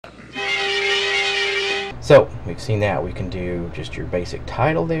So we've seen that. We can do just your basic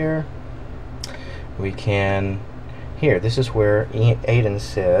title there. We can, here, this is where Aiden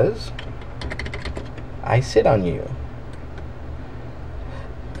says, I sit on you.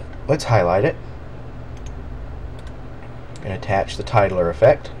 Let's highlight it and attach the titler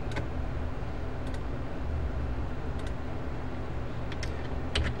effect.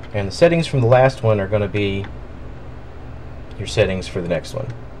 And the settings from the last one are going to be your settings for the next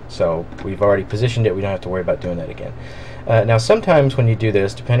one. So we've already positioned it, we don't have to worry about doing that again. Now sometimes when you do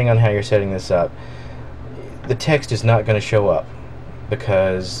this, depending on how you're setting this up, the text is not going to show up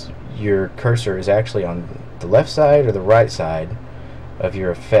because your cursor is actually on the left side or the right side of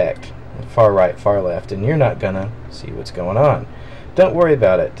your effect, far right, far left, and you're not going to see what's going on. Don't worry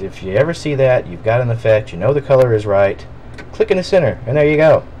about it. If you ever see that, you've got an effect, you know the color is right, click in the center, and there you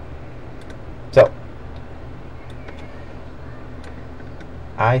go. So,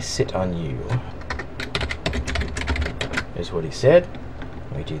 I sit on you is what he said.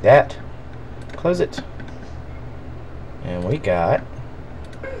 We do that, close it, and we got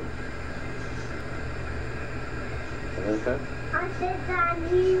I sit on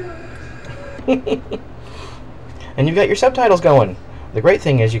you. And you've got your subtitles going. The great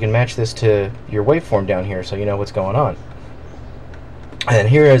thing is you can match this to your waveform down here so you know what's going on. And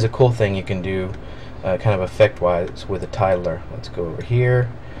here is a cool thing you can do kind of effect-wise with a titler. Let's go over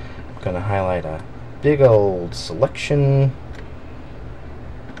here. I'm going to highlight a big old selection.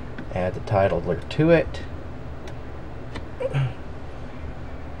 Add the titler to it.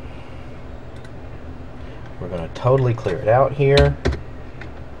 We're going to totally clear it out here.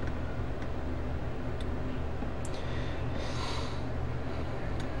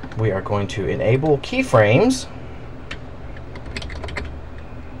 We are going to enable keyframes.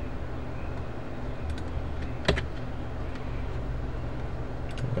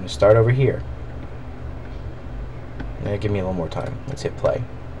 I'm going to start over here. Now give me a little more time. Let's hit play.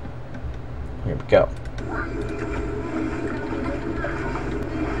 Here we go.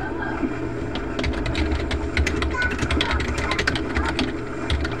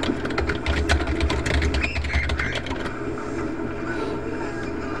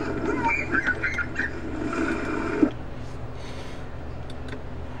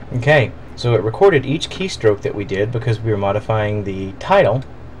 Okay, so it recorded each keystroke that we did because we were modifying the title.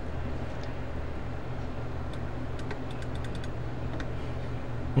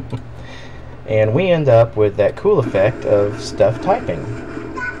 And we end up with that cool effect of stuff typing.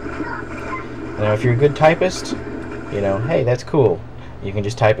 Now if you're a good typist, you know, hey, that's cool. You can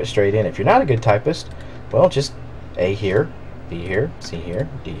just type it straight in. If you're not a good typist, well, just A here, B here, C here,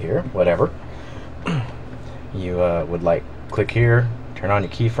 D here, whatever. You would like click here, turn on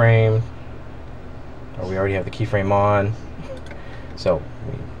your keyframe, or we already have the keyframe on. So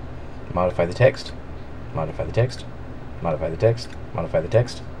we modify the text, modify the text, modify the text, modify the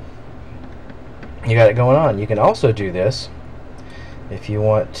text. You got it going on. You can also do this if you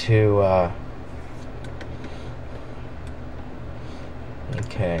want to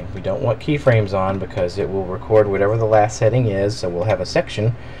okay, we don't want keyframes on because it will record whatever the last setting is, so we'll have a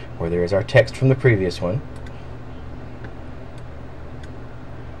section where there is our text from the previous one.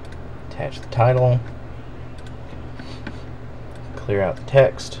 Attach the title, clear out the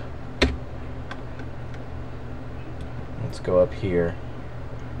text. Let's go up here.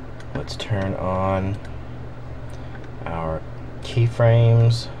 Let's turn on our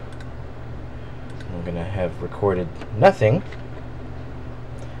keyframes. We're going to have recorded nothing,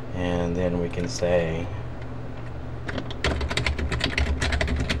 and then we can say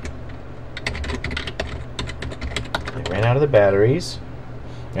it ran out of the batteries.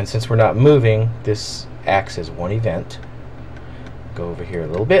 And since we're not moving, this acts as one event. Go over here a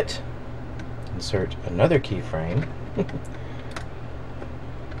little bit, insert another keyframe.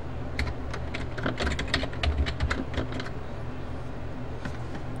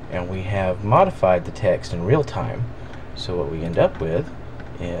 And we have modified the text in real time. So what we end up with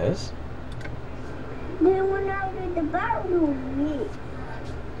is They went out of the bathroom.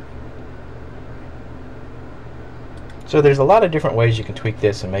 so there's a lot of different ways you can tweak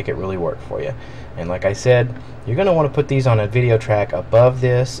this and make it really work for you. And like I said, you're going to want to put these on a video track above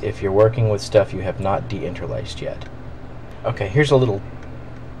this if you're working with stuff you have not deinterlaced yet. Okay, here's a little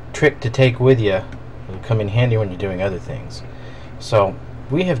trick to take with you. It'll come in handy when you're doing other things. So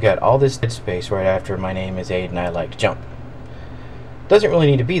we have got all this dead space right after my name is Aiden, I like to jump. Doesn't really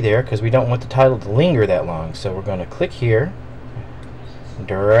need to be there because we don't want the title to linger that long. So we're going to click here,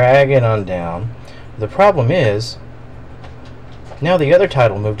 drag it on down. The problem is, now the other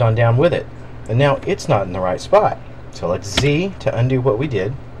title moved on down with it, and now it's not in the right spot. So let's Z to undo what we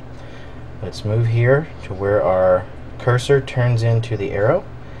did. Let's move here to where our cursor turns into the arrow.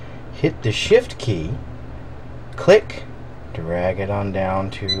 Hit the shift key, click, drag it on down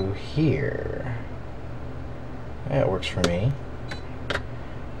to here. That works for me.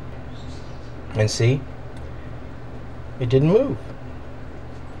 And see, it didn't move.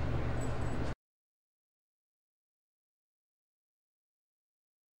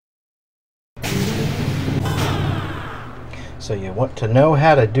 So you want to know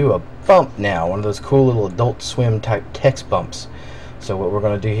how to do a bump now, one of those cool little Adult Swim type text bumps. So what we're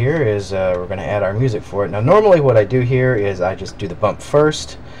going to do here is we're going to add our music for it. Now normally what I do here is I just do the bump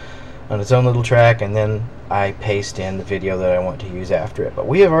first on its own little track, and then I paste in the video that I want to use after it. But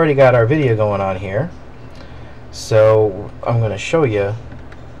we have already got our video going on here, so I'm going to show you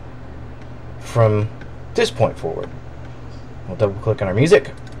from this point forward. We'll double click on our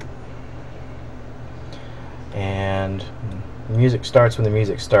music, and music starts when the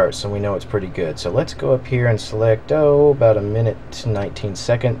music starts, so we know it's pretty good. So let's go up here and select, about 1 minute 19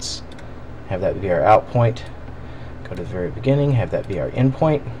 seconds. Have that be our out point. Go to the very beginning, have that be our end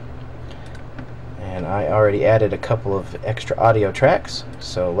point. And I already added a couple of extra audio tracks,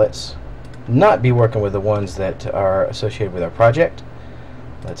 so let's not be working with the ones that are associated with our project.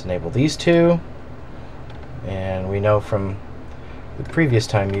 Let's enable these two, and we know from the previous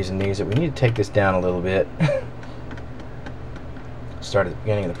time using these that we need to take this down a little bit. Start at the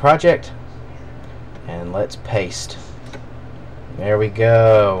beginning of the project, and let's paste. There we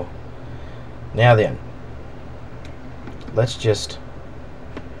go. Now then, let's just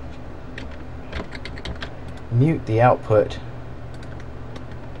mute the output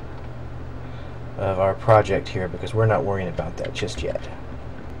of our project here because we're not worrying about that just yet.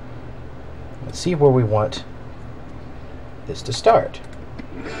 Let's see where we want this to start.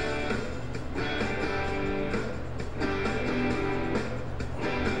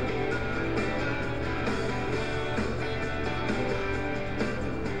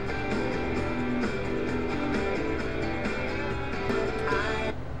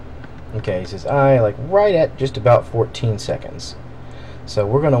 Okay, he says I like right at just about 14 seconds. So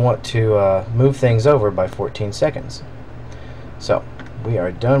we're going to want to move things over by 14 seconds. So we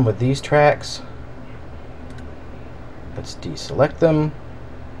are done with these tracks. Let's deselect them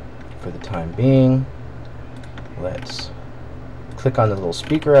for the time being. Let's click on the little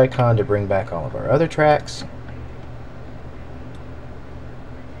speaker icon to bring back all of our other tracks.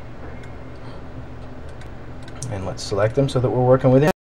 And let's select them so that we're working with it.